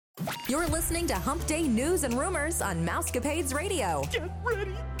You're listening to Hump Day News and Rumors on Mousecapades Radio. Get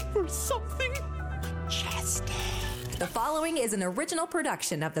ready for something majestic. The following is an original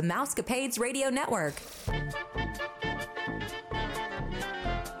production of the Mousecapades Radio Network.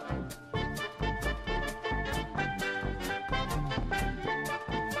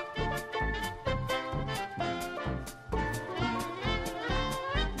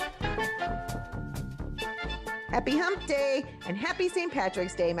 Happy Hump Day and happy St.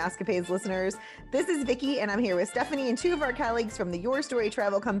 Patrick's Day, Mousecapades listeners. This is Vicki, and I'm here with Stephanie and two of our colleagues from the Your Story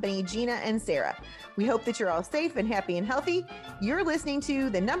Travel Company, Gina and Sarah. We hope that you're all safe and happy and healthy. You're listening to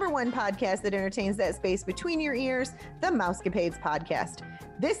the #1 podcast that entertains that space between your ears, the Mousecapades podcast.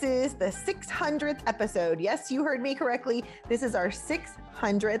 This is the 600th episode. Yes, you heard me correctly. This is our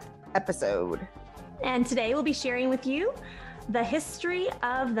 600th episode. And today we'll be sharing with you the history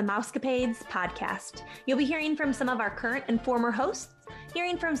of the Mousecapades podcast. You'll be hearing from some of our current and former hosts,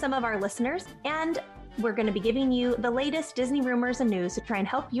 hearing from some of our listeners, and we're going to be giving you the latest Disney rumors and news to try and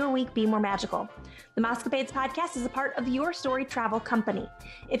help your week be more magical. The Mousecapades podcast is a part of Your Story Travel Company.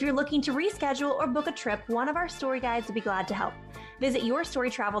 If you're looking to reschedule or book a trip, one of our story guides will be glad to help. Visit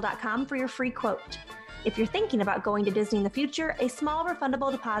yourstorytravel.com for your free quote. If you're thinking about going to Disney in the future, a small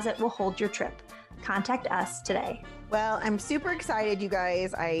refundable deposit will hold your trip. Contact us today. Well, I'm super excited, you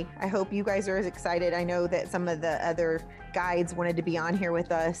guys. I hope you guys are as excited. I know that some of the other guides wanted to be on here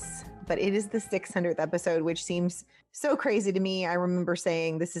with us, but it is the 600th episode, which seems so crazy to me. I remember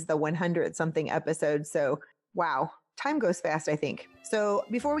saying this is the 100 something episode. So, wow, time goes fast, I think. So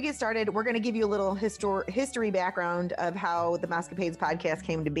before we get started, we're going to give you a little history background of how the Mousecapades podcast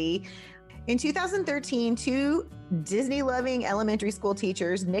came to be. In 2013, two Disney-loving elementary school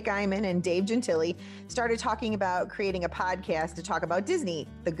teachers, Nick Iman and Dave Gentili, started talking about creating a podcast to talk about Disney,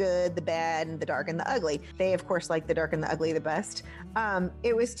 the good, the bad, and the dark and the ugly. They, of course, like the dark and the ugly the best.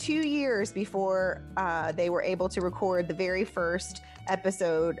 It was 2 years before they were able to record the very first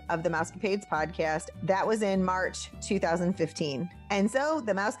episode of the Mousecapades podcast. That was in March 2015. And so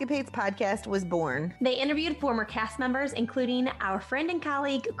the Mousecapades podcast was born. They interviewed former cast members, including our friend and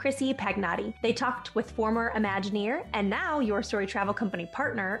colleague, Chrissy Pagnotti. They talked with former Imagineer and now Your Story Travel Company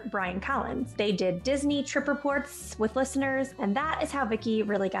partner, Brian Collins. They did Disney trip reports with listeners, and that is how Vicki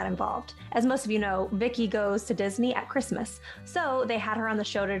really got involved. As most of you know, Vicki goes to Disney at Christmas, so they had her on the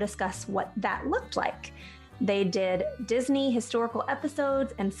show to discuss what that looked like. They did Disney historical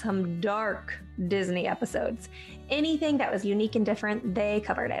episodes and some dark Disney episodes. Anything that was unique and different, they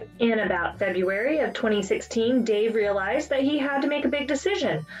covered it. In about February of 2016, Dave realized that he had to make a big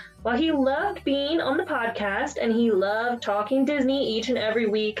decision. While he loved being on the podcast and he loved talking Disney each and every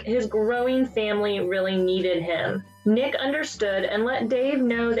week, his growing family really needed him. Nick understood and let Dave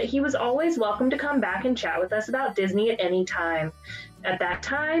know that he was always welcome to come back and chat with us about Disney at any time. At that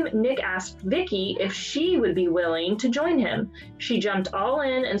time, Nick asked Vicki if she would be willing to join him. She jumped all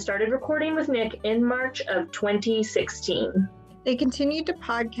in and started recording with Nick in March of 2016. They continued to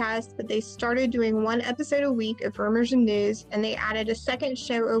podcast, but they started doing one episode a week of rumors and news, and they added a second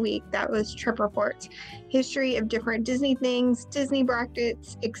show a week that was Trip Reports, history of different Disney things, Disney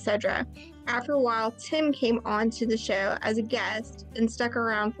brackets, etc. After a while, Tim came on to the show as a guest and stuck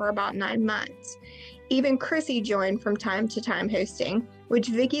around for about 9 months. Even Chrissy joined from time to time hosting, which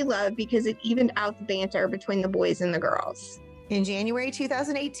Vicki loved because it evened out the banter between the boys and the girls. In January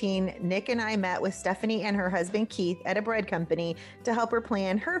 2018, Nick and I met with Stephanie and her husband Keith at a bread company to help her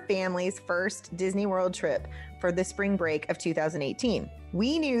plan her family's first Disney World trip for the spring break of 2018.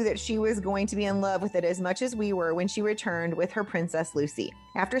 We knew that she was going to be in love with it as much as we were when she returned with her Princess Lucy.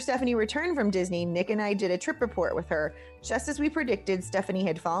 After Stephanie returned from Disney, Nick and I did a trip report with her. Just as we predicted, Stephanie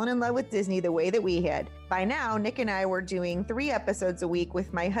had fallen in love with Disney the way that we had. By now, Nick and I were doing 3 episodes a week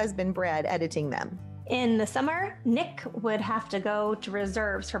with my husband Brad editing them. In the summer, Nick would have to go to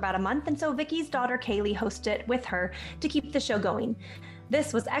reserves for about a month, and so Vicki's daughter Kaylee hosted with her to keep the show going.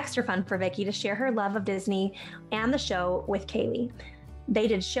 This was extra fun for Vicki to share her love of Disney and the show with Kaylee. They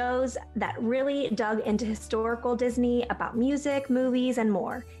did shows that really dug into historical Disney about music, movies, and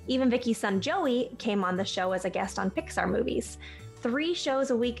more. Even Vicki's son Joey came on the show as a guest on Pixar movies. 3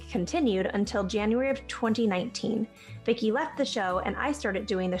 shows a week continued until January of 2019. Vicki left the show, and I started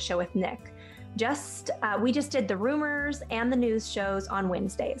doing the show with Nick. We just did the rumors and the news shows on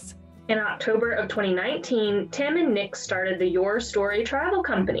Wednesdays. In October of 2019, Tim and Nick started the Your Story Travel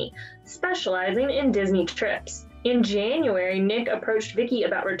Company, specializing in Disney trips. In January, Nick approached Vicki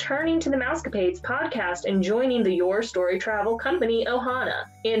about returning to the Mousecapades podcast and joining the Your Story Travel Company, Ohana.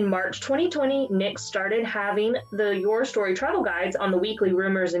 In March 2020, Nick started having the Your Story Travel Guides on the weekly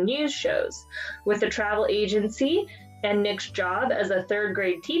rumors and news shows. With the travel agency, and Nick's job as a third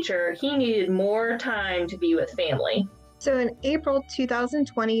grade teacher, he needed more time to be with family. So in April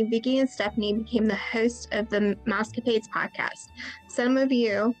 2020, Vicky and Stephanie became the hosts of the Mousecapades podcast. Some of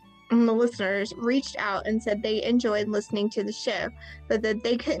you, the listeners, reached out and said they enjoyed listening to the show, but that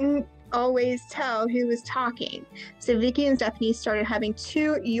they couldn't always tell who was talking. So Vicky and Stephanie started having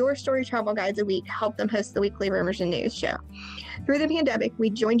 2 Your Story travel guides a week help them host the weekly Rumors and News show. Through the pandemic, we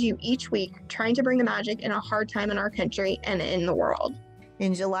joined you each week, trying to bring the magic in a hard time in our country and in the world.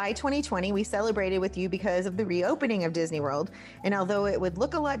 In July 2020, we celebrated with you because of the reopening of Disney World. And although it would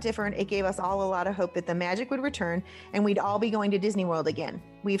look a lot different, it gave us all a lot of hope that the magic would return and we'd all be going to Disney World again.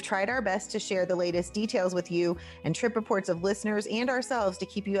 We've tried our best to share the latest details with you and trip reports of listeners and ourselves to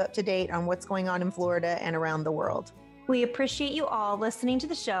keep you up to date on what's going on in Florida and around the world. We appreciate you all listening to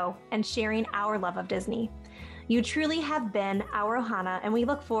the show and sharing our love of Disney. You truly have been our Ohana, and we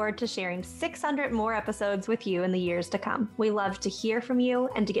look forward to sharing 600 more episodes with you in the years to come. We love to hear from you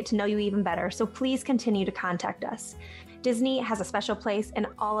and to get to know you even better, so please continue to contact us. Disney has a special place in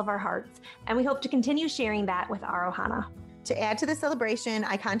all of our hearts, and we hope to continue sharing that with our Ohana. To add to the celebration,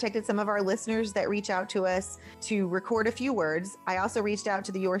 I contacted some of our listeners that reach out to us to record a few words. I also reached out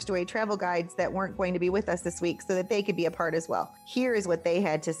to the Your Story travel guides that weren't going to be with us this week so that they could be a part as well. Here is what they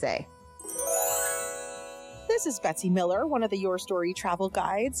had to say. This is Betsy Miller, one of the Your Story travel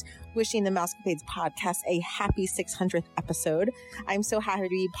guides, wishing the Mousecapades podcast a happy 600th episode. I'm so happy to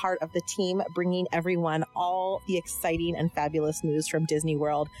be part of the team bringing everyone all the exciting and fabulous news from Disney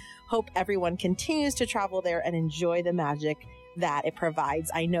World. Hope everyone continues to travel there and enjoy the magic that it provides,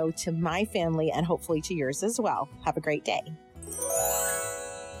 I know, to my family and hopefully to yours as well. Have a great day.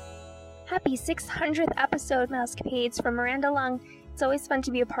 Happy 600th episode, Mousecapades, from Miranda Lung. It's always fun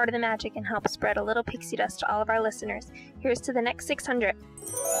to be a part of the magic and help spread a little pixie dust to all of our listeners. Here's to the next 600.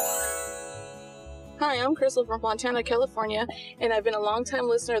 Hi, I'm Crystal from Fontana, California, and I've been a longtime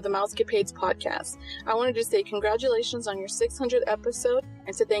listener of the Mousecapades podcast. I wanted to say congratulations on your 600th episode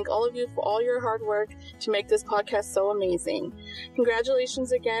and to thank all of you for all your hard work to make this podcast so amazing.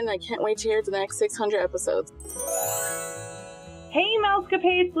 Congratulations again. I can't wait to hear the next 600 episodes. Hey,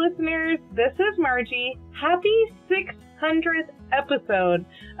 Mousecapades listeners, this is Margie. Happy 600th episode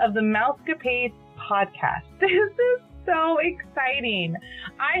of the Mousecapades podcast. This is so exciting.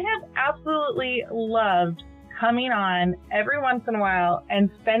 I have absolutely loved coming on every once in a while and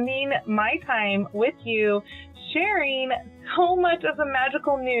spending my time with you, sharing so much of the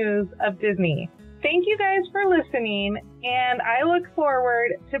magical news of Disney. Thank you guys for listening, and I look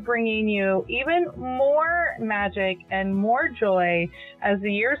forward to bringing you even more magic and more joy as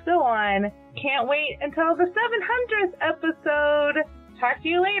the years go on. Can't wait until the 700th episode. Talk to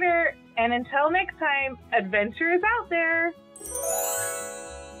you later, and until next time, adventure is out there.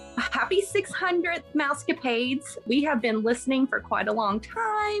 Happy 600th Mousecapades. We have been listening for quite a long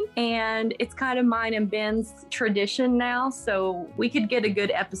time, and it's kind of mine and Ben's tradition now, so we could get a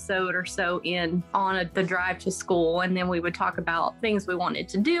good episode or so in on the drive to school, and then we would talk about things we wanted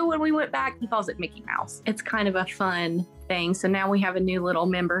to do when we went back. He calls it Mickey Mouse. It's kind of a fun thing. So now we have a new little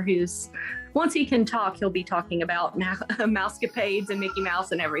member who's, once he can talk, he'll be talking about Mousecapades and Mickey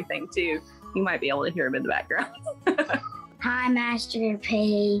Mouse and everything too. You might be able to hear him in the background. Hi, Master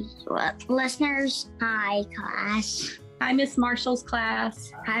P. Listeners. Hi, class. Hi, Miss Marshall's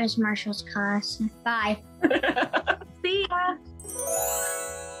class. Hi, Miss Marshall's class. Bye. See ya.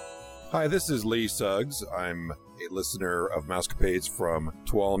 Hi, this is Lee Suggs. I'm a listener of Mousecapades from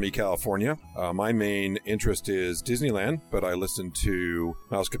Tuolumne, California. My main interest is Disneyland, but I listen to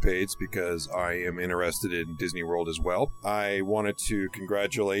Mousecapades because I am interested in Disney World as well. I wanted to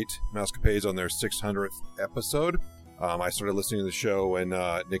congratulate Mousecapades on their 600th episode. I started listening to the show when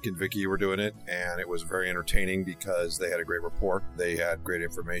Nick and Vicky were doing it, and it was very entertaining because they had a great rapport. They had great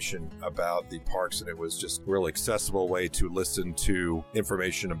information about the parks, and it was just a real accessible way to listen to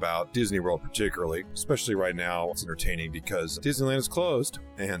information about Disney World particularly. Especially right now, it's entertaining because Disneyland is closed,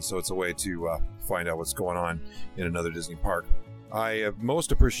 and so it's a way to find out what's going on in another Disney park. I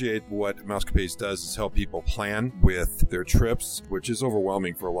most appreciate what Mousecapades does is help people plan with their trips, which is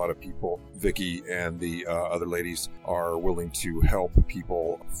overwhelming for a lot of people. Vicky and the other ladies are willing to help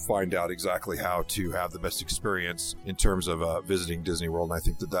people find out exactly how to have the best experience in terms of visiting Disney World. And I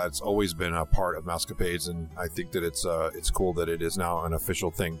think that that's always been a part of Mousecapades, and I think that it's cool that it is now an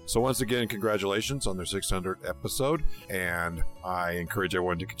official thing. So once again, congratulations on their 600th episode, and I encourage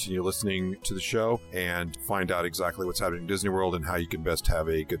everyone to continue listening to the show and find out exactly what's happening in Disney World and how you can best have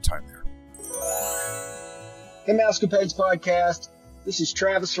a good time there. Hey, Mousecapades podcast. This is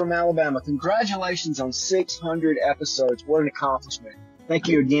Travis from Alabama. Congratulations on 600 episodes. What an accomplishment. Thank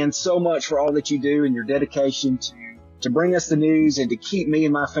you again so much for all that you do and your dedication to to bring us the news and to keep me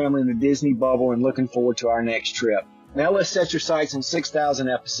and my family in the Disney bubble and looking forward to our next trip. Now let's set your sights on 6,000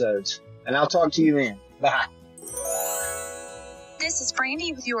 episodes, and I'll talk to you then. Bye. This is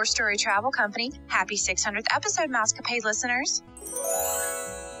Brandy with Your Story Travel Company. Happy 600th episode, Mousecapade listeners.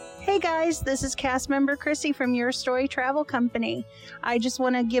 Hey guys, this is cast member Chrissy from Your Story Travel Company. I just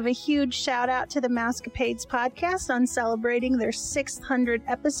want to give a huge shout out to the Mousecapades podcast on celebrating their 600th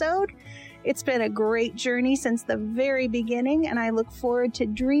episode. It's been a great journey since the very beginning, and I look forward to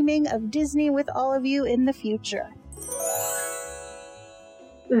dreaming of Disney with all of you in the future.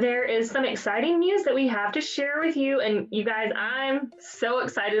 There is some exciting news that we have to share with you, and you guys, I'm so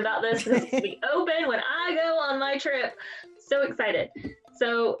excited about this. This will be open when I go on my trip. So excited.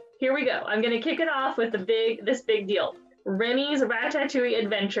 So here we go. I'm going to kick it off with this big deal. Remy's Ratatouille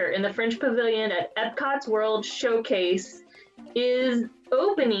Adventure in the French Pavilion at Epcot's World Showcase is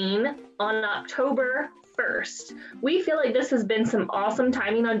opening on October 1st. We feel like this has been some awesome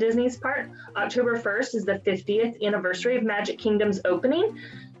timing on Disney's part. October 1st is the 50th anniversary of Magic Kingdom's opening.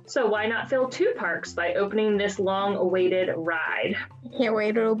 So why not fill two parks by opening this long-awaited ride? Can't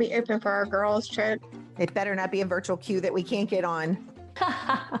wait. It'll be open for our girls' trip. It better not be a virtual queue that we can't get on.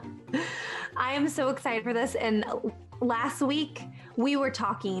 I am so excited for this. And last week we were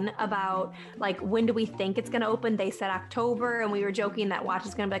talking about like, when do we think it's going to open? They said October, and we were joking that watch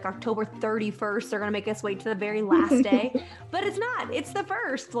is going to be like October 31st. They're going to make us wait to the very last day, but it's not. It's the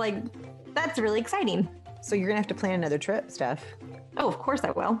first. Like, that's really exciting. So you're going to have to plan another trip, Steph. Oh, of course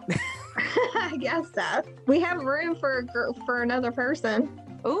I will. I guess so. We have room for another person.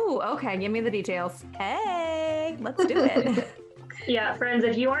 Ooh, okay. Give me the details. Hey, let's do it. Yeah, friends,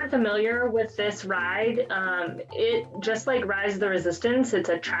 if you aren't familiar with this ride, it just like Rise of the Resistance, it's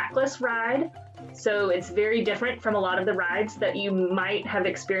a trackless ride. So it's very different from a lot of the rides that you might have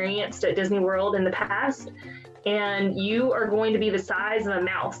experienced at Disney World in the past. And you are going to be the size of a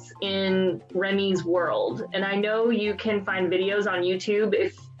mouse in Remy's world. And I know you can find videos on YouTube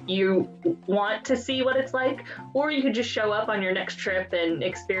if you want to see what it's like, or you could just show up on your next trip and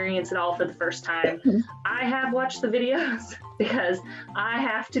experience it all for the first time. I have watched the videos because I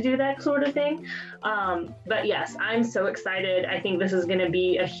have to do that sort of thing. But yes, I'm so excited. I think this is going to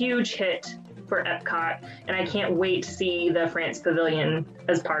be a huge hit for Epcot, and I can't wait to see the France Pavilion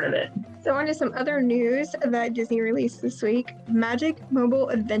as part of it. So on to some other news that Disney released this week. Magic Mobile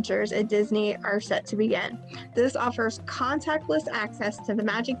Adventures at Disney are set to begin. This offers contactless access to the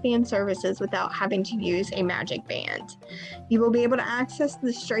Magic Band services without having to use a Magic Band. You will be able to access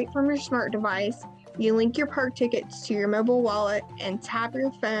this straight from your smart device. You link your park tickets to your mobile wallet and tap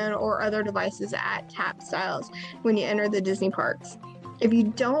your phone or other devices at tap styles when you enter the Disney parks. If you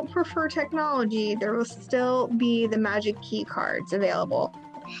don't prefer technology, there will still be the Magic Key cards available,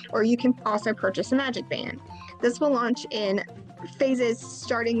 or you can also purchase a Magic Band. This will launch in phases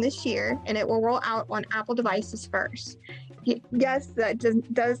starting this year, and it will roll out on Apple devices first. Yes, that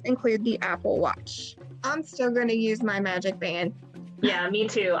does include the Apple Watch. I'm still going to use my Magic Band. Yeah, me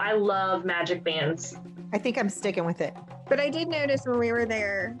too. I love Magic Bands. I think I'm sticking with it. But I did notice when we were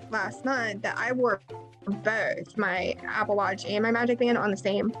there last month that I wore both my Apple Watch and my Magic Band on the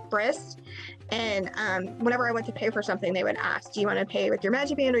same wrist. And whenever I went to pay for something, they would ask, do you want to pay with your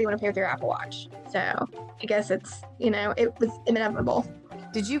Magic Band or you want to pay with your Apple Watch? So I guess it's, it was inevitable.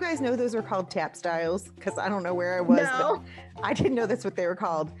 Did you guys know those were called tap styles? Because I don't know where I was. No. But I didn't know that's what they were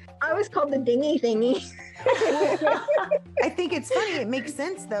called. I was called the dingy thingy. I think it's funny. It makes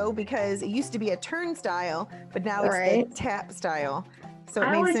sense, though, because it used to be a turnstile, but now it's the tap style. So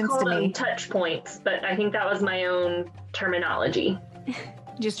it makes sense to me. I always call them touch points, but I think that was my own terminology.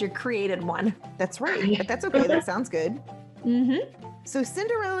 Just your created one. That's right. But that's okay. That sounds good. Mm-hmm. So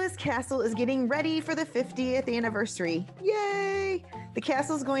Cinderella's castle is getting ready for the 50th anniversary. Yay! The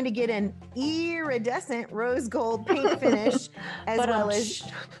castle is going to get an iridescent rose gold paint finish, as well as...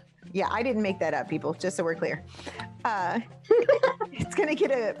 Yeah, I didn't make that up, people, just so we're clear. It's going to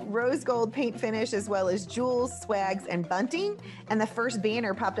get a rose gold paint finish, as well as jewels, swags, and bunting. And the first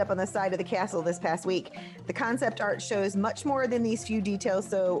banner popped up on the side of the castle this past week. The concept art shows much more than these few details,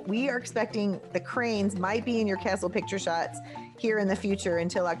 so we are expecting the cranes might be in your castle picture shots here in the future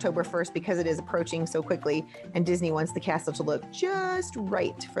until October 1st, because it is approaching so quickly, and Disney wants the castle to look just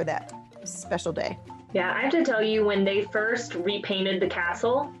right for that special day. Yeah, I have to tell you, when they first repainted the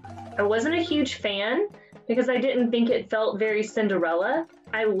castle, I wasn't a huge fan because I didn't think it felt very Cinderella.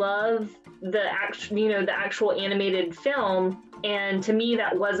 I love the actual animated film, and to me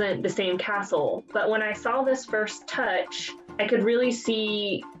that wasn't the same castle. But when I saw this first touch, I could really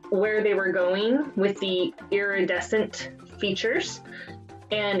see where they were going with the iridescent features,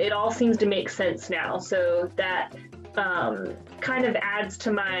 and it all seems to make sense now. So that kind of adds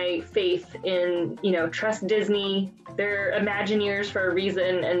to my faith in, trust Disney. They're Imagineers for a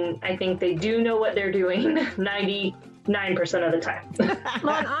reason, and I think they do know what they're doing 99% of the time.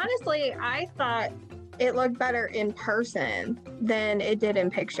 Well, and honestly, I thought it looked better in person than it did in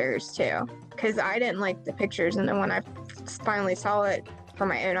pictures too, because I didn't like the pictures, and then when I finally saw it for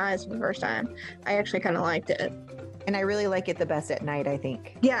my own eyes for the first time, I actually kind of liked it. And I really like it the best at night, I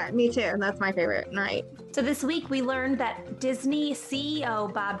think. Yeah, me too. That's my favorite night. So this week we learned that Disney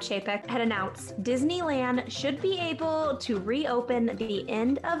CEO Bob Chapek had announced Disneyland should be able to reopen the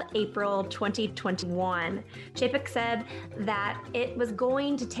end of April 2021. Chapek said that it was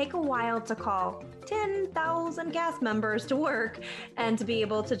going to take a while to call 10,000 cast members to work and to be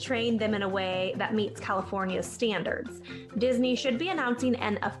able to train them in a way that meets California's standards. Disney should be announcing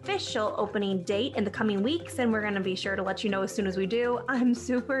an official opening date in the coming weeks, and we're going to be sure to let you know as soon as we do. I'm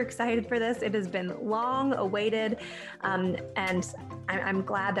super excited for this. It has been long awaited, and I'm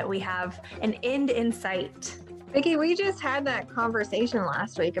glad that we have an end in sight. Vicky, we just had that conversation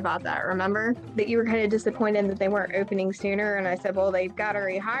last week about that, remember? That you were kind of disappointed that they weren't opening sooner, and I said, well, they've got to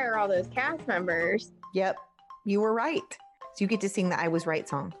rehire all those cast members. Yep, you were right. So you get to sing the I Was Right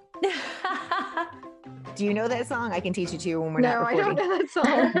song. Do you know that song? I can teach it to you when we're not recording. No, I don't know that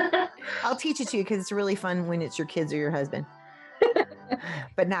song. I'll teach it to you because it's really fun when it's your kids or your husband.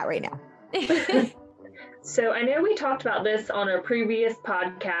 But not right now. So I know we talked about this on a previous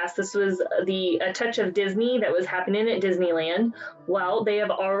podcast. This was A Touch of Disney that was happening at Disneyland. Well, they have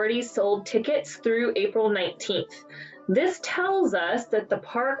already sold tickets through April 19th. This tells us that the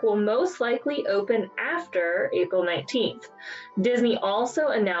park will most likely open after April 19th. Disney also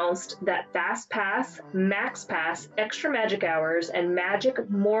announced that Fast Pass, Max Pass, Extra Magic Hours, and Magic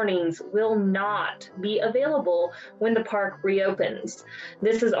Mornings will not be available when the park reopens.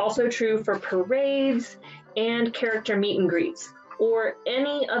 This is also true for parades and character meet and greets, or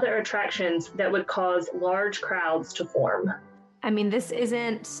any other attractions that would cause large crowds to form. I mean, this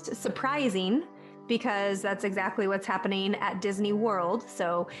isn't surprising, because that's exactly what's happening at Disney World.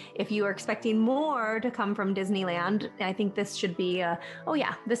 So if you are expecting more to come from Disneyland, I think this should be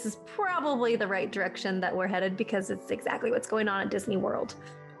this is probably the right direction that we're headed, because it's exactly what's going on at Disney World.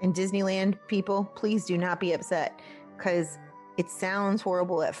 And Disneyland people, please do not be upset, because it sounds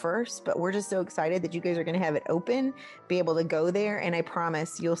horrible at first, but we're just so excited that you guys are going to have it open, be able to go there, and I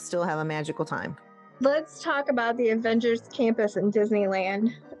promise you'll still have a magical time. Let's talk about the Avengers Campus in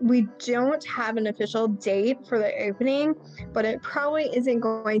Disneyland. We don't have an official date for the opening, but it probably isn't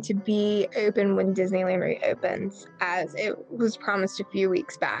going to be open when Disneyland reopens, as it was promised a few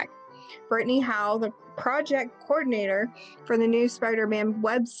weeks back. Brittany Howe, the project coordinator for the new Spider-Man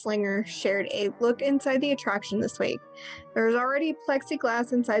Web Slinger, shared a look inside the attraction this week. There's already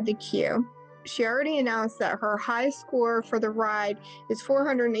plexiglass inside the queue. She already announced that her high score for the ride is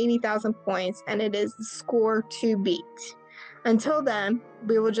 480,000 points, and it is the score to beat. Until then,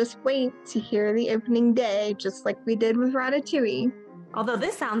 we will just wait to hear the opening day, just like we did with Ratatouille. Although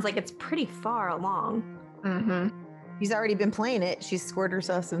this sounds like it's pretty far along. Mm-hmm. She's already been playing it. She's scored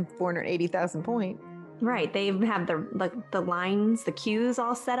herself some 480,000 points. Right. They have the lines, the queues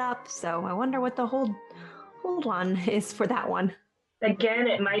all set up. So I wonder what the hold on is for that one. Again,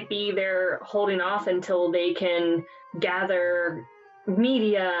 it might be they're holding off until they can gather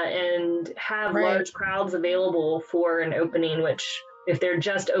media and have large crowds available for an opening, which if they're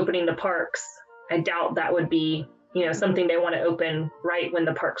just opening the parks, I doubt that would be, something they want to open right when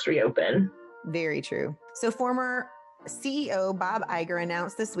the parks reopen. Very true. So former CEO Bob Iger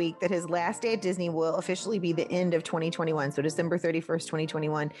announced this week that his last day at Disney will officially be the end of 2021, so December 31st,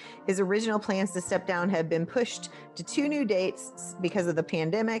 2021. His original plans to step down have been pushed to 2 new dates because of the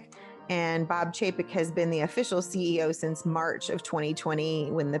pandemic, and Bob Chapek has been the official CEO since March of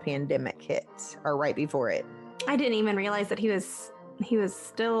 2020 when the pandemic hit, or right before it. I didn't even realize that he was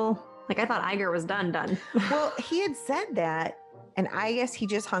still, I thought Iger was done. Well, he had said that. And I guess he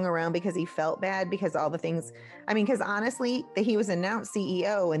just hung around because he felt bad because all the things, because honestly, he was announced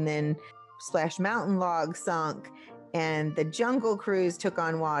CEO and then Splash Mountain log sunk and the Jungle Cruise took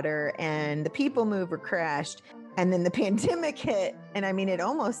on water and the People Mover crashed and then the pandemic hit. And it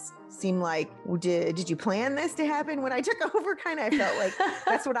almost seemed like, did you plan this to happen when I took over? Kind of, I felt like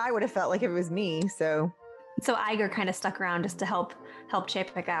that's what I would have felt like if it was me. So Iger kind of stuck around just to help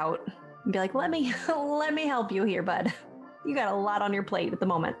Chapek out and be like, let me help you here, bud. You got a lot on your plate at the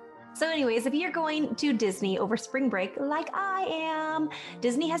moment. So anyways, if you're going to Disney over spring break like I am,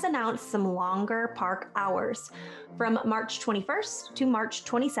 Disney has announced some longer park hours. From March 21st to March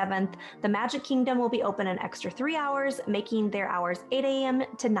 27th, the Magic Kingdom will be open an extra 3 hours, making their hours 8 a.m.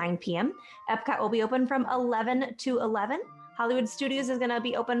 to 9 p.m. Epcot will be open from 11 to 11. Hollywood Studios is going to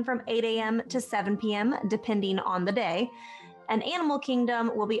be open from 8 a.m. to 7 p.m., depending on the day. And Animal Kingdom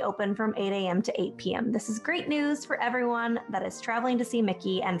will be open from 8 a.m. to 8 p.m. This is great news for everyone that is traveling to see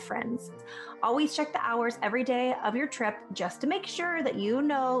Mickey and friends. Always check the hours every day of your trip just to make sure that you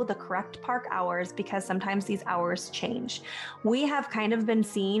know the correct park hours, because sometimes these hours change. We have kind of been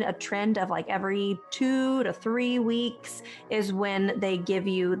seeing a trend of like every 2 to 3 weeks is when they give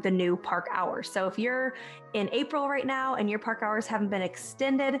you the new park hours. So if you're in April right now and your park hours haven't been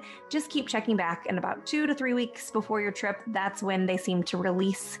extended, just keep checking back in about 2 to 3 weeks before your trip. That's when they seem to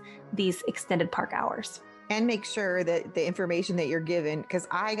release these extended park hours. And make sure that the information that you're given, because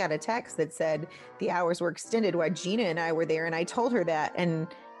I got a text that said the hours were extended while Gina and I were there, and I told her that, and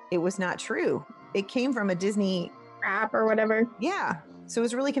it was not true. It came from a Disney app or whatever. Yeah. So it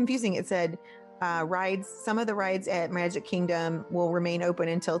was really confusing. It said some of the rides at Magic Kingdom will remain open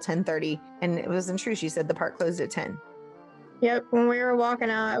until 10:30, and it wasn't true. She said the park closed at 10. Yep. When we were walking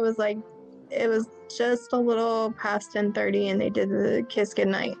out, it was just a little past 10:30, and they did the kiss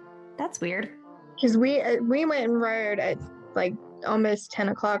goodnight. That's weird. Because we went and rode at like almost 10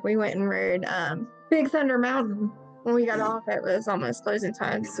 o'clock. We went and rode Big Thunder Mountain. When we got off, it was almost closing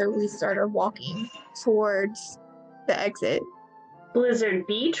time. So we started walking towards the exit. Blizzard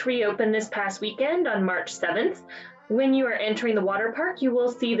Beach reopened this past weekend on March 7th. When you are entering the water park, you will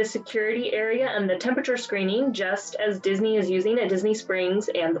see the security area and the temperature screening, just as Disney is using at Disney Springs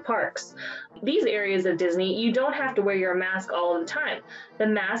and the parks. These areas of Disney, you don't have to wear your mask all of the time. The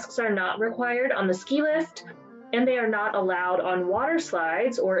masks are not required on the ski lift, and they are not allowed on water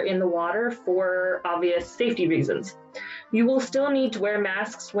slides or in the water for obvious safety reasons. You will still need to wear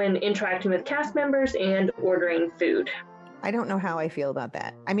masks when interacting with cast members and ordering food. I don't know how I feel about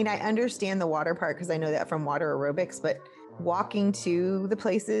that. I mean, I understand the water park because I know that from water aerobics, but walking to the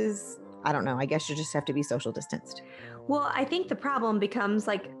places, I don't know. I guess you just have to be social distanced. Well, I think the problem becomes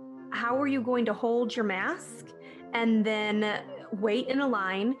like, how are you going to hold your mask and then wait in a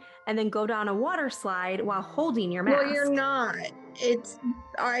line and then go down a water slide while holding your mask? Well, you're not.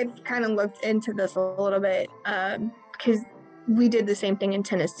 I've kind of looked into this a little bit because we did the same thing in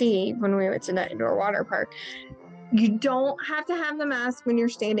Tennessee when we went to that indoor water park. You don't have to have the mask when you're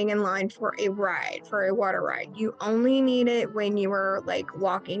standing in line for a ride, for a water ride. You only need it when you are like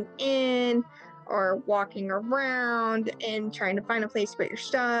walking in or walking around and trying to find a place to put your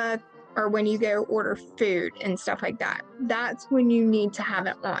stuff, or when you go order food and stuff like that. That's when you need to have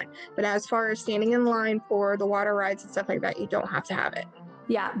it on. But as far as standing in line for the water rides and stuff like that, you don't have to have it.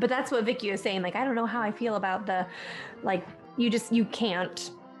 Yeah, but that's what Vicky was saying. Like, I don't know how I feel about the, like, you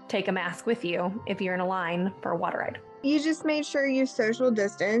can't take a mask with you if you're in a line for a water ride. You just made sure you social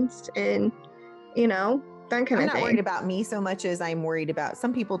distanced and, that kind of thing. I'm not worried about me so much as I'm worried about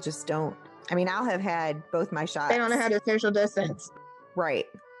some people just don't. I mean, I'll have had both my shots. They don't know how to social distance. Right.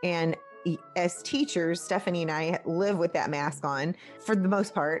 And as teachers, Stephanie and I live with that mask on for the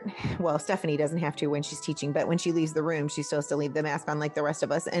most part. Well, Stephanie doesn't have to when she's teaching, but when she leaves the room, she still has to leave the mask on like the rest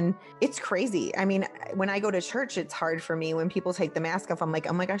of us. And it's crazy. I mean, when I go to church, it's hard for me when people take the mask off. I'm like,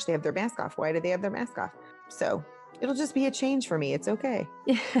 oh my gosh, they have their mask off. Why do they have their mask off? So it'll just be a change for me. It's okay.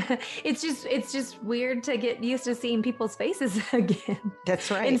 It's just weird to get used to seeing people's faces again. That's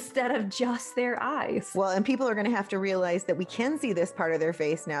right. Instead of just their eyes. Well, and people are going to have to realize that we can see this part of their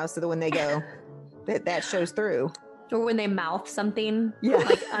face now, so that when they go, that shows through. Or when they mouth something,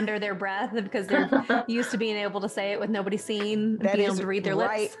 like under their breath, because they're used to being able to say it with nobody seeing, being able to read their lips.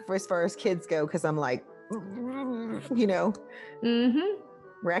 Right, as far as kids go, because I'm like,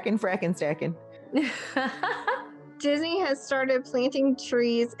 racking, fracking, stacking. Disney has started planting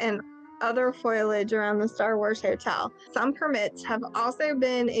trees and other foliage around the Star Wars Hotel. Some permits have also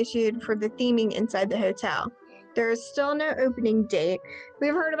been issued for the theming inside the hotel. There is still no opening date.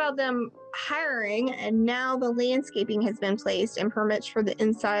 We've heard about them hiring, and now the landscaping has been placed and permits for the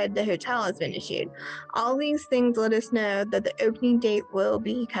inside the hotel has been issued. All these things let us know that the opening date will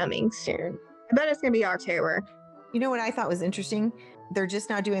be coming soon. I bet it's going to be October. You know what I thought was interesting? They're just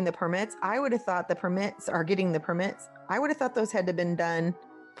now doing the permits. I would have thought the permits are getting the permits. I would have thought those had to have been done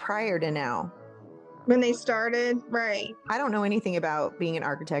prior to now. When they started, right. I don't know anything about being an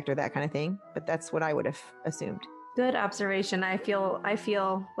architect or that kind of thing, but that's what I would have assumed. Good observation. I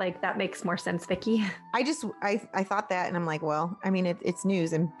feel like that makes more sense, Vicky. I thought that, and I'm like, well, I mean, it's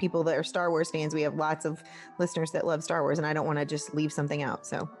news, and people that are Star Wars fans, we have lots of listeners that love Star Wars, and I don't want to just leave something out.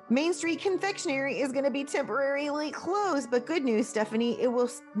 So Main Street Confectionery is going to be temporarily closed, but good news, Stephanie, it will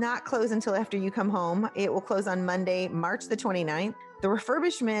not close until after you come home. It will close on Monday, March the 29th. The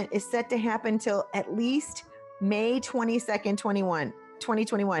refurbishment is set to happen till at least May 22nd,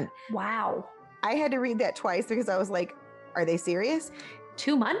 2021. Wow. I had to read that twice because I was like, are they serious?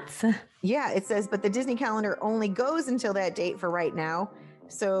 2 months? Yeah, it says, but the Disney calendar only goes until that date for right now.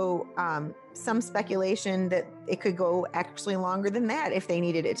 So some speculation that it could go actually longer than that if they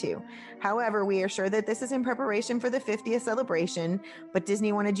needed it to. However, we are sure that this is in preparation for the 50th celebration, but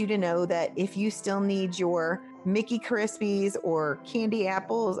Disney wanted you to know that if you still need your Mickey Krispies or candy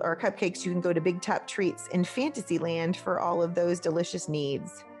apples or cupcakes, you can go to Big Top Treats in Fantasyland for all of those delicious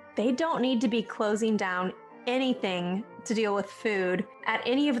needs. They don't need to be closing down anything to deal with food at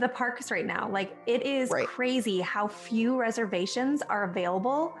any of the parks right now. Like, it is crazy how few reservations are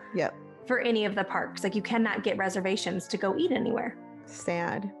available for any of the parks. Like, you cannot get reservations to go eat anywhere.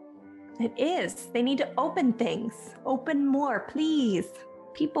 Sad. It is. They need to open things. Open more, please.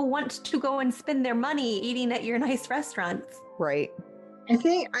 People want to go and spend their money eating at your nice restaurants. Right.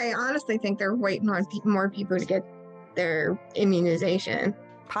 I honestly think they're waiting on more people to get their immunization.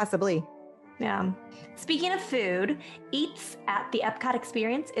 Possibly. Yeah. Speaking of food, Eats at the Epcot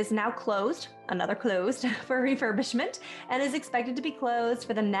Experience is now closed, another closed, for refurbishment, and is expected to be closed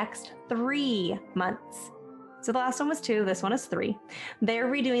for the next 3 months. So the last one was 2, this one is 3. They're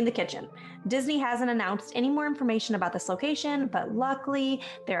redoing the kitchen. Disney hasn't announced any more information about this location, but luckily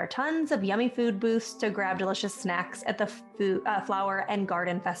there are tons of yummy food booths to grab delicious snacks at the Flower and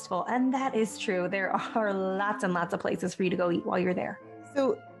Garden Festival. And that is true. There are lots and lots of places for you to go eat while you're there.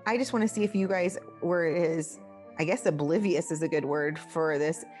 So I just want to see if you guys were as, I guess oblivious is a good word for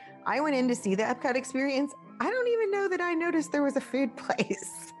this. I went in to see the Epcot Experience. I don't even know that I noticed there was a food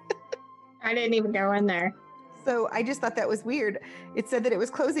place. I didn't even go in there. So I just thought that was weird. It said that it was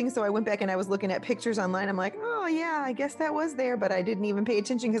closing, so I went back and I was looking at pictures online. I'm like, oh yeah, I guess that was there, but I didn't even pay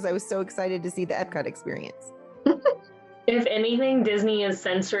attention because I was so excited to see the Epcot Experience. If anything, Disney is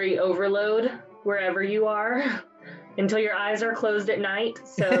sensory overload wherever you are until your eyes are closed at night.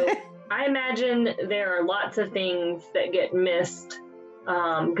 So I imagine there are lots of things that get missed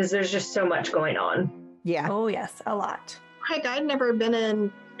because there's just so much going on. Yeah. Oh yes, a lot. Heck, I'd never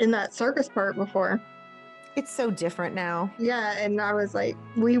been in that circus part before. It's so different now. Yeah, and I was like,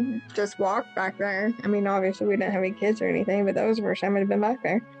 we just walked back there. I mean, obviously we didn't have any kids or anything, but that was the first time I'd been back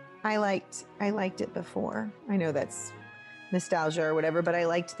there. I liked it before. I know that's nostalgia or whatever, but I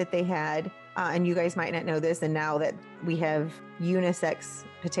liked that they had, and you guys might not know this, and now that we have unisex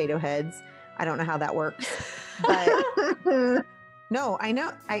potato heads, I don't know how that works. But no, I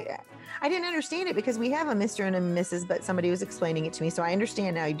know. I didn't understand it because we have a Mr. and a Mrs., but somebody was explaining it to me. So I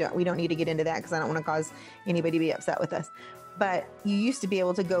understand now. We don't need to get into that because I don't want to cause anybody to be upset with us. But you used to be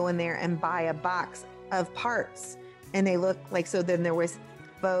able to go in there and buy a box of parts, and they look like, so then there was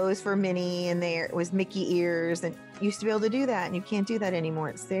bows for Minnie, and there was Mickey ears, and you used to be able to do that, and you can't do that anymore.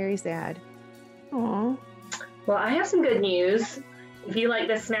 It's very sad. Aww. Well, I have some good news. If you like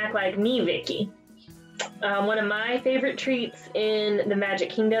this snack like me, Vicky, one of my favorite treats in the Magic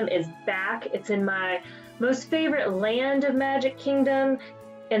Kingdom is back. It's in my most favorite land of Magic Kingdom,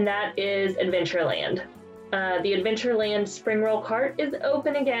 and that is Adventureland. The Adventureland Spring Roll Cart is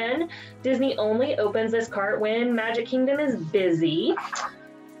open again. Disney only opens this cart when Magic Kingdom is busy.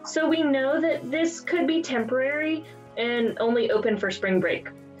 So we know that this could be temporary and only open for spring break.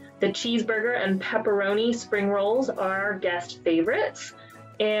 The cheeseburger and pepperoni spring rolls are guest favorites.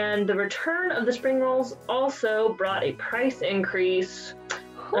 And the return of the spring rolls also brought a price increase.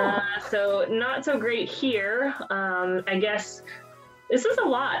 So not so great here. I guess this is a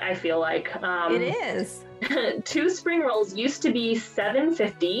lot, I feel like. It is. 2 spring rolls used to be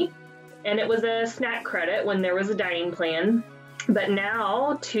 $7.50, and it was a snack credit when there was a dining plan. But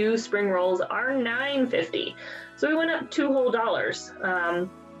now 2 spring rolls are $9.50. So we went up $2 whole.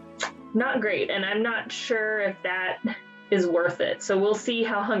 Not great, and I'm not sure if that is worth it. So we'll see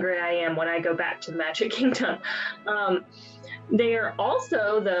how hungry I am when I go back to the Magic Kingdom. They are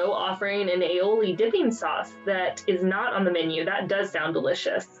also, though, offering an aioli dipping sauce that is not on the menu. That does sound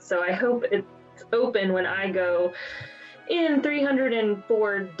delicious. So I hope it's open when I go in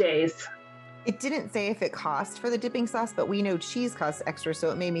 304 days. It didn't say if it cost for the dipping sauce, but we know cheese costs extra, so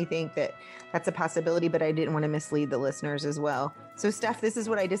it made me think that that's a possibility, but I didn't want to mislead the listeners as well. So, Steph, this is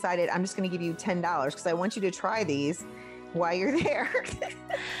what I decided. I'm just going to give you $10 because I want you to try these while you're there.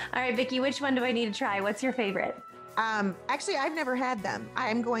 All right, Vicky, which one do I need to try? What's your favorite? Actually, I've never had them.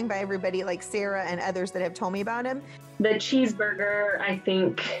 I'm going by everybody like Sarah and others that have told me about them. The cheeseburger, I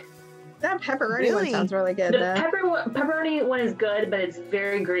think. That pepperoni one sounds really good. The pepperoni one is good, but it's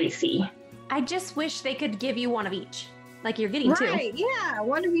very greasy. I just wish they could give you one of each. Like you're getting two. Right, yeah.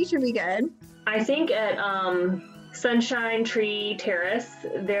 One of each would be good. I think at Sunshine Tree Terrace,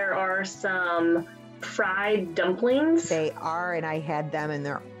 there are some fried dumplings. They are, and I had them, and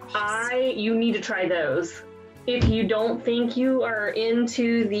they're awesome. You need to try those. If you don't think you are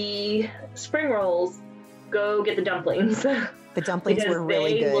into the spring rolls, go get the dumplings. The dumplings were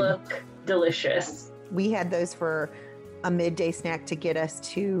really good. They look delicious. We had those for a midday snack to get us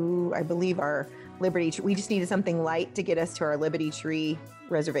to, I believe, our Liberty Tree. We just needed something light to get us to our Liberty Tree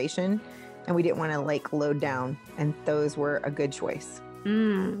reservation, and we didn't want to like load down, and those were a good choice.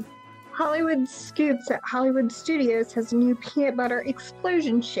 Hollywood Scoops at Hollywood Studios has a new peanut butter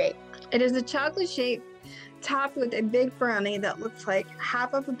explosion shake. It is a chocolate shake topped with a big brownie that looks like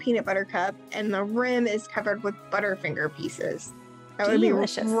half of a peanut butter cup, and the rim is covered with Butterfinger pieces. That would be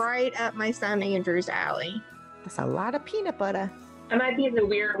right up my son Andrew's alley. That's a lot of peanut butter. I might be the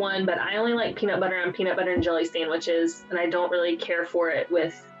weird one, but I only like peanut butter on peanut butter and jelly sandwiches, and I don't really care for it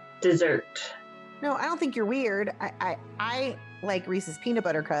with dessert. No, I don't think you're weird. I like Reese's peanut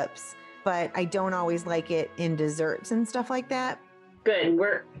butter cups, but I don't always like it in desserts and stuff like that. Good.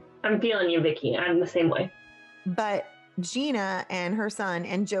 I'm feeling you, Vicky. I'm the same way. But Gina and her son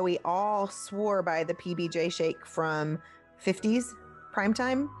and Joey all swore by the PBJ shake from 50s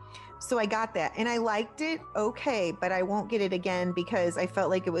primetime. So I got that and I liked it okay, but I won't get it again because I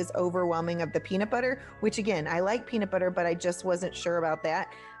felt like it was overwhelming of the peanut butter, which again, I like peanut butter, but I just wasn't sure about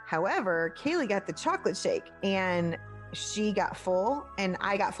that. However, Kaylee got the chocolate shake and she got full and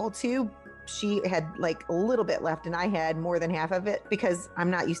I got full too. She had like a little bit left and I had more than half of it because I'm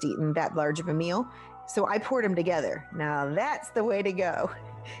not used to eating that large of a meal. So I poured them together. Now that's the way to go.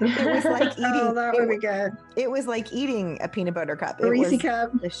 It was like eating. Oh, that would be good. It was like eating a peanut butter cup. A Reese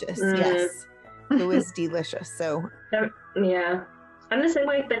cup. Delicious. Yes. It was delicious. So yeah. I'm the same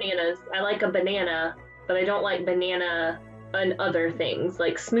way with bananas. I like a banana, but I don't like banana and other things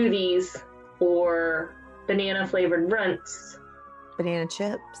like smoothies or banana flavored runts. Banana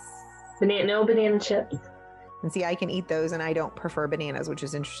chips. No banana chips. And see, I can eat those and I don't prefer bananas, which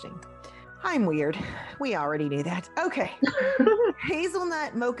is interesting. I'm weird. We already knew that. Okay.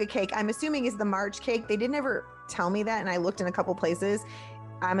 Hazelnut mocha cake, I'm assuming is the March cake. They didn't ever tell me that, and I looked in a couple places.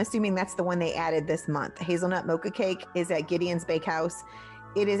 I'm assuming that's the one they added this month. Hazelnut mocha cake is at Gideon's Bakehouse.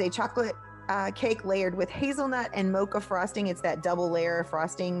 It is a chocolate cake layered with hazelnut and mocha frosting. It's that double layer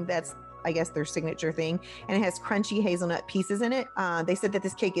frosting that's, I guess, their signature thing. And it has crunchy hazelnut pieces in it. They said that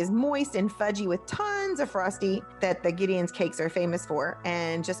this cake is moist and fudgy with tons of frosty that the Gideon's cakes are famous for.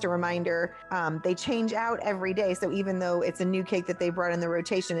 And just a reminder, they change out every day. So even though it's a new cake that they brought in the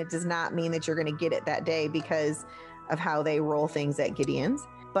rotation, it does not mean that you're going to get it that day because of how they roll things at Gideon's.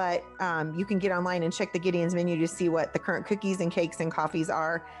 But you can get online and check the Gideon's menu to see what the current cookies and cakes and coffees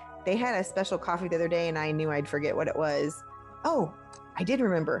are. They had a special coffee the other day and I knew I'd forget what it was. Oh, I did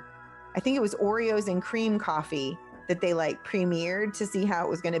remember. I think it was Oreos and cream coffee that they like premiered to see how it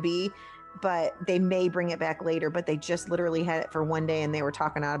was going to be, but they may bring it back later, but they just literally had it for one day and they were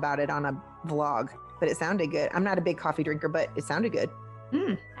talking about it on a vlog, but it sounded good. I'm not a big coffee drinker, but it sounded good.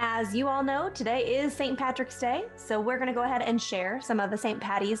 As you all know, today is St. Patrick's Day, so we're going to go ahead and share some of the St.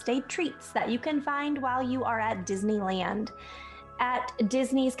 Patty's Day treats that you can find while you are at Disneyland. At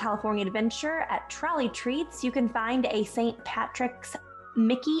Disney's California Adventure at Trolley Treats, you can find a St. Patrick's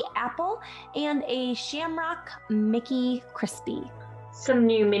Mickey apple and a Shamrock Mickey Crispy. Some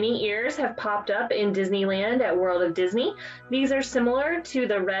new mini ears have popped up in Disneyland at World of Disney. These are similar to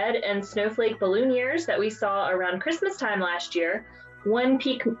the red and snowflake balloon ears that we saw around Christmas time last year. One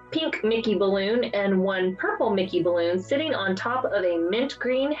pink Mickey balloon and one purple Mickey balloon sitting on top of a mint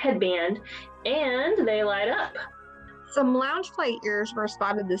green headband, and they light up. Some Loungefly ears were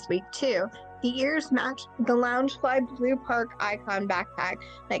spotted this week too. The ears match the Loungefly Blue Park Icon backpack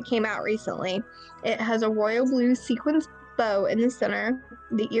that came out recently. It has a royal blue sequins bow in the center.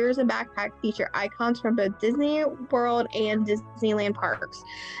 The ears and backpack feature icons from both Disney World and Disneyland parks.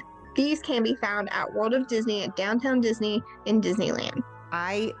 These can be found at World of Disney at Downtown Disney in Disneyland.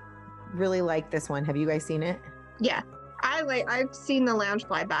 I really like this one. Have you guys seen it? Yeah. I've seen the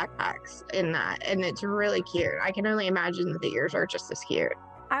Loungefly backpacks in that, and it's really cute. I can only imagine that the ears are just as cute.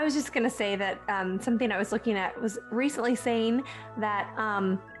 I was just going to say that something I was looking at was recently saying that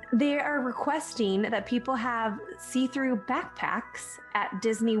they are requesting that people have see-through backpacks at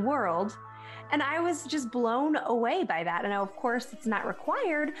Disney World And I was just blown away by that. And of course, it's not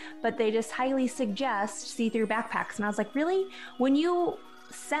required, but they just highly suggest see-through backpacks. And I was like, really? When you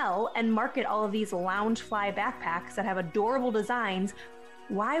sell and market all of these Loungefly backpacks that have adorable designs,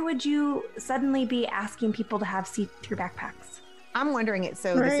 why would you suddenly be asking people to have see-through backpacks? I'm wondering it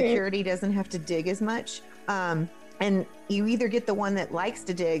so the security doesn't have to dig as much. And you either get the one that likes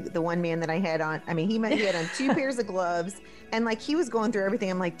to dig, the one man that I had on. I mean, he had on 2 pairs of gloves, and like he was going through everything.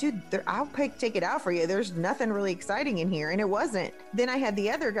 I'm like, dude, I'll take it out for you. There's nothing really exciting in here, and it wasn't. Then I had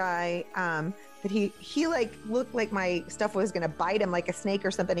the other guy that he like looked like my stuff was gonna bite him like a snake or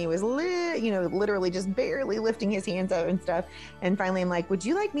something. He was literally just barely lifting his hands out and stuff. And finally, I'm like, would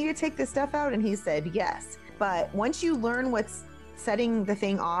you like me to take this stuff out? And he said yes. But once you learn what's setting the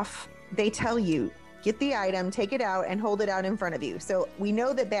thing off, they tell you. Get the item, take it out, and hold it out in front of you. So we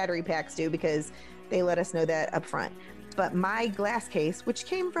know that battery packs do because they let us know that up front. But my glass case, which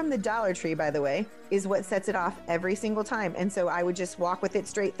came from the Dollar Tree, by the way, is what sets it off every single time. And so I would just walk with it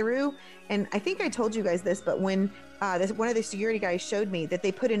straight through. And I think I told you guys this, but when one of the security guys showed me that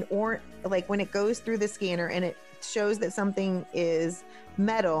they put an orange, like when it goes through the scanner and it shows that something is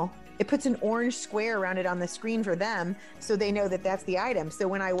metal, it puts an orange square around it on the screen for them, so they know that that's the item. So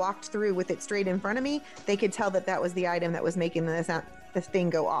when I walked through with it straight in front of me, they could tell that that was the item that was making the thing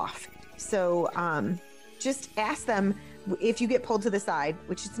go off. So just ask them if you get pulled to the side,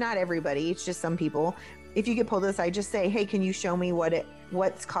 which it's not everybody, it's just some people. If you get pulled to the side, just say, hey, can you show me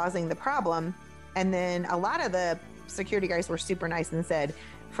what's causing the problem? And then a lot of the security guys were super nice and said,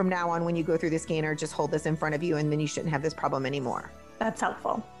 from now on, when you go through the scanner, just hold this in front of you, and then you shouldn't have this problem anymore. That's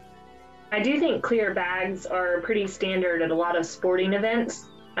helpful. I do think clear bags are pretty standard at a lot of sporting events.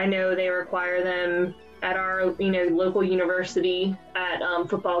 I know they require them at our local university at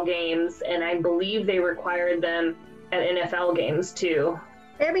football games, and I believe they required them at NFL games too.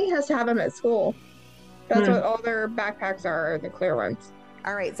 Abby has to have them at school. That's what all their backpacks are, the clear ones.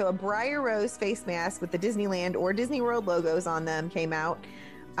 All right, so a Briar Rose face mask with the Disneyland or Disney World logos on them came out.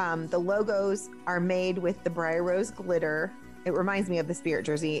 The logos are made with the Briar Rose glitter. It reminds me of the Spirit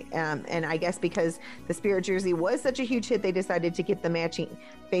jersey. And I guess because the Spirit jersey was such a huge hit, they decided to get the matching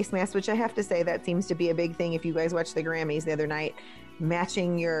face mask, which I have to say that seems to be a big thing. If you guys watched the Grammys the other night,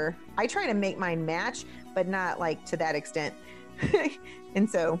 I try to make mine match, but not like to that extent. And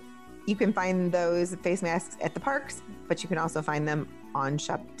so you can find those face masks at the parks, but you can also find them on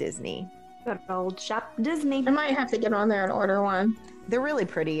Shop Disney. Good old Shop Disney. I might have to get on there and order one. They're really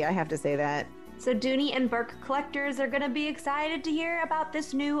pretty, I have to say that. So Dooney and Burke collectors are going to be excited to hear about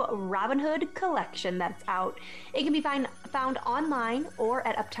this new Robin Hood collection that's out. It can be found online or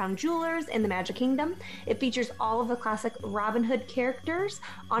at Uptown Jewelers in the Magic Kingdom. It features all of the classic Robin Hood characters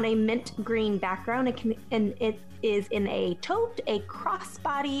on a mint green background, and it is in a tote, a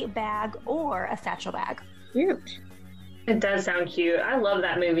crossbody bag, or a satchel bag. Cute. It does sound cute. I love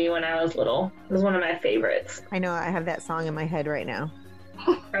that movie when I was little. It was one of my favorites. I know, I have that song in my head right now.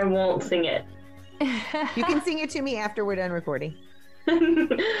 I won't sing it. You can sing it to me after we're done recording.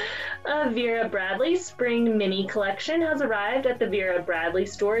 Vera Bradley Spring Mini Collection has arrived at the Vera Bradley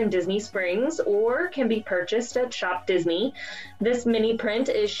store in Disney Springs, or can be purchased at Shop Disney. This mini print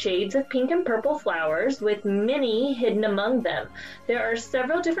is shades of pink and purple flowers with Minnie hidden among them. There are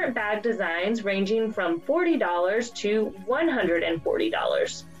several different bag designs ranging from $40 to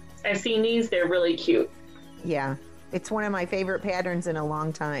 $140. I've seen these, they're really cute. Yeah, it's one of my favorite patterns in a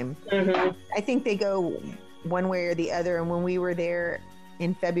long time. Mm-hmm. I think they go one way or the other. And when we were there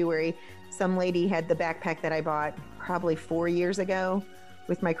in February, some lady had the backpack that I bought probably 4 years ago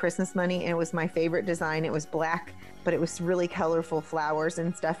with my Christmas money, and it was my favorite design. It was black, but it was really colorful flowers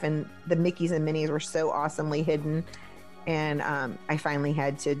and stuff, and the Mickeys and Minnies were so awesomely hidden. And I finally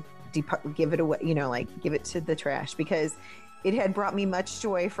had to give it away, give it to the trash, because it had brought me much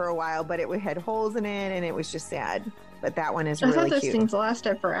joy for a while, but it had holes in it, and it was just sad. But that one is really cute. I thought those things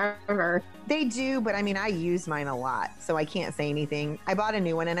lasted forever. They do, but I mean, I use mine a lot, so I can't say anything. I bought a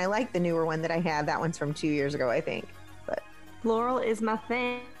new one, and I like the newer one that I have. That one's from 2 years ago, I think. But floral is my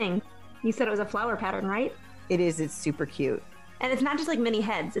thing. You said it was a flower pattern, right? It is. It's super cute. And it's not just like mini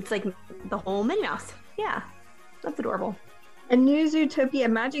heads. It's like the whole Minnie Mouse. Yeah, that's adorable. A new Zootopia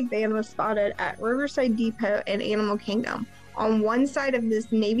magic band was spotted at Riverside Depot in Animal Kingdom. On one side of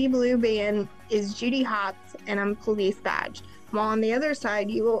this navy blue band is Judy Hopps and a police badge, while on the other side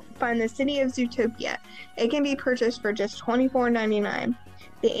you will find the City of Zootopia. It can be purchased for just $24.99.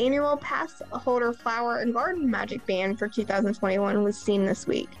 The annual pass holder flower and garden magic band for 2021 was seen this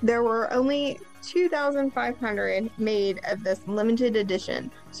week. There were only 2,500 made of this limited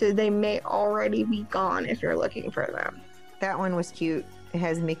edition, so they may already be gone if you're looking for them. That one was cute. It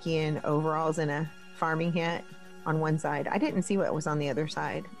has Mickey in overalls and a farming hat on one side. I didn't see what was on the other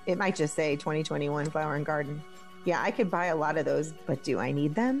side. It might just say 2021 Flower and Garden. Yeah, I could buy a lot of those, but do I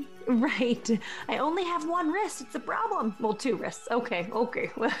need them? Right. I only have one wrist. It's a problem. Well, two wrists. Okay.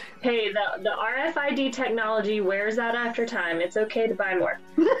 Hey, the RFID technology wears out after time. It's okay to buy more.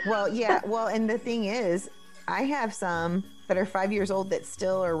 Well, yeah. Well, and the thing is, I have some that are 5 years old that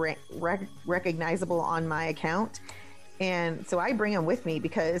still are recognizable on my account. And so I bring them with me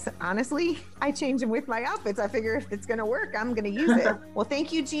because honestly, I change them with my outfits. I figure if it's going to work, I'm going to use it. Well,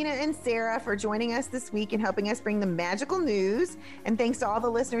 thank you, Gina and Sarah, for joining us this week and helping us bring the magical news. And thanks to all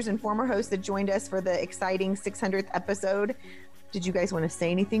the listeners and former hosts that joined us for the exciting 600th episode. Did you guys want to say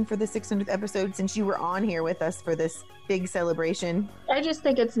anything for the 600th episode since you were on here with us for this big celebration? I just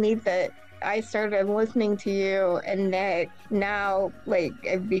think it's neat that I started listening to you and that now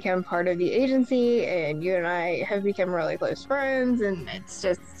I've become part of the agency and you and I have become really close friends, and it's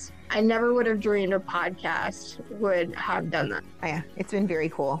just, I never would have dreamed a podcast would have done that. Yeah, it's been very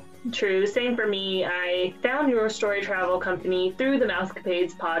cool. True. Same for me. I found Your Story Travel Company through the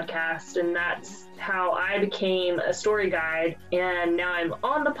Mousecapades podcast, and that's how I became a story guide. And now I'm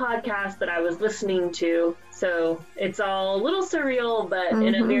on the podcast that I was listening to. So it's all a little surreal, but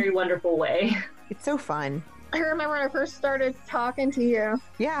in a very wonderful way. It's so fun. I remember when I first started talking to you.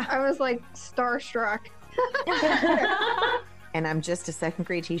 Yeah. I was like starstruck. And I'm just a second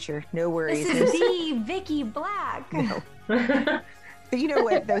grade teacher. No worries. This is the Vicky Black. No. But you know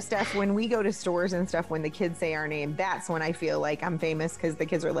what, though, Steph, when we go to stores and stuff, when the kids say our name, that's when I feel like I'm famous because the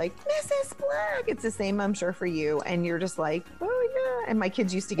kids are like, Mrs. Black. It's the same, I'm sure, for you. And you're just like, oh, yeah. And my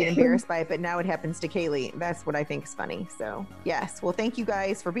kids used to get embarrassed by it, but now it happens to Kaylee. That's what I think is funny. So, yes. Well, thank you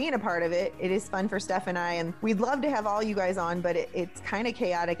guys for being a part of it. It is fun for Steph and I, and we'd love to have all you guys on, but it's kind of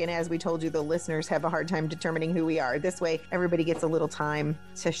chaotic. And as we told you, the listeners have a hard time determining who we are. This way, everybody gets a little time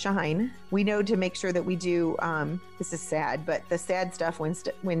to shine. We know to make sure that we do, this is sad, but the sad stuff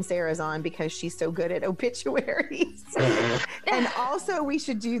when Sarah's on because she's so good at obituaries. And also we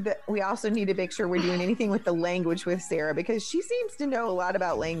also need to make sure we're doing anything with the language with Sarah because she seems to know a lot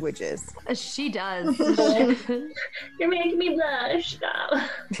about languages. She does. You're making me blush.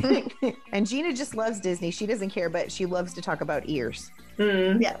 And Gina just loves Disney. She doesn't care, but she loves to talk about ears.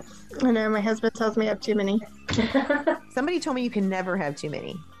 Yes. I know, my husband tells me I have too many. Somebody told me you can never have too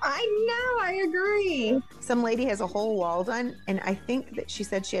many. I know, I agree. Some lady has a whole wall done, and I think that she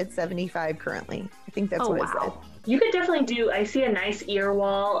said she had 75 currently. I think that's what it said. You could definitely I see a nice ear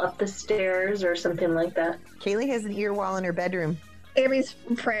wall up the stairs or something like that. Kaylee has an ear wall in her bedroom. Abby's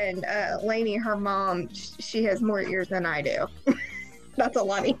friend, Lainey, her mom, she has more ears than I do. That's a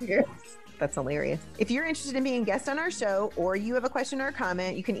lot of ears. That's hilarious. If you're interested in being a guest on our show or you have a question or a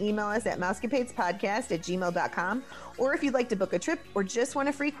comment, you can email us at mousecapadespodcast@gmail.com. Or if you'd like to book a trip or just want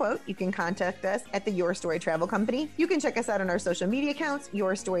a free quote, you can contact us at the Your Story Travel Company. You can check us out on our social media accounts,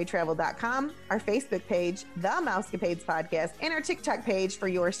 yourstorytravel.com, our Facebook page, The Mousecapades Podcast, and our TikTok page for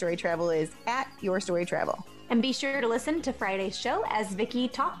Your Story Travel is at Your Story Travel. And be sure to listen to Friday's show as Vicky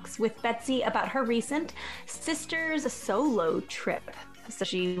talks with Betsy about her recent Sisters solo trip. So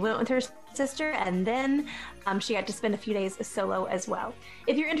she went with her sister and then she got to spend a few days solo as well.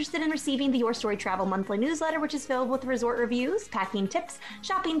 If you're interested in receiving the Your Story Travel monthly newsletter, which is filled with resort reviews, packing tips,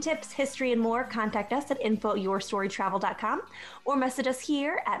 shopping tips, history, and more, contact us at info@yourstorytravel.com or message us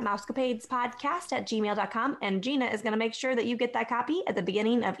here at mousecapadespodcast@gmail.com, and Gina is going to make sure that you get that copy at the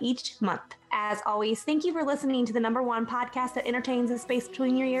beginning of each month. As always, thank you for listening to the #1 podcast that entertains the space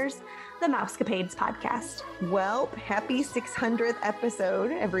between your ears, the Mousecapades Podcast. Well, happy 600th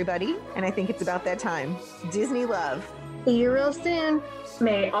episode, everybody. And I think it's about that time. Disney love. See you real soon.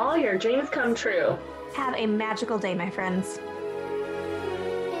 May all your dreams come true. Have a magical day, my friends.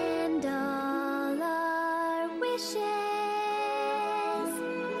 And all our wishes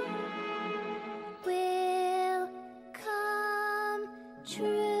will come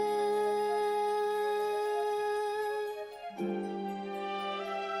true.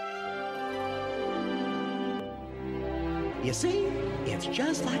 You see, it's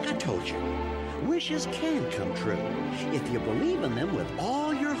just like I told you. Wishes can come true if you believe in them with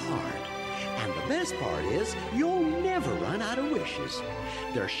all your heart. And the best part is, you'll never run out of wishes.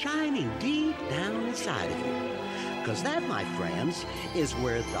 They're shining deep down inside of you. Because that, my friends, is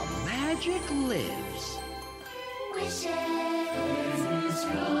where the magic lives. Wishes,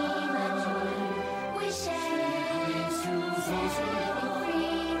 dream of joy. Wishes, says we'll be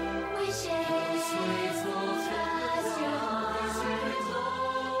free. Wishes, trust your heart. Just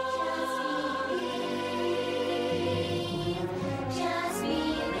believe. Just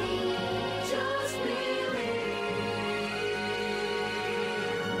believe. Just believe.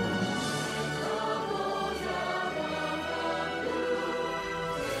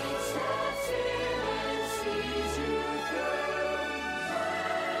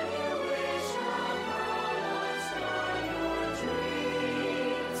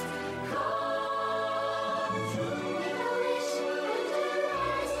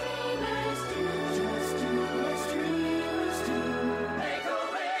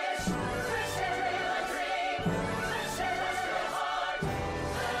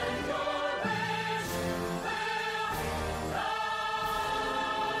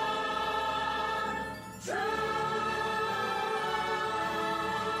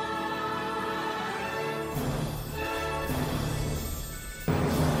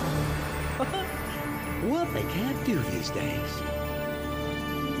 what they can't do these days.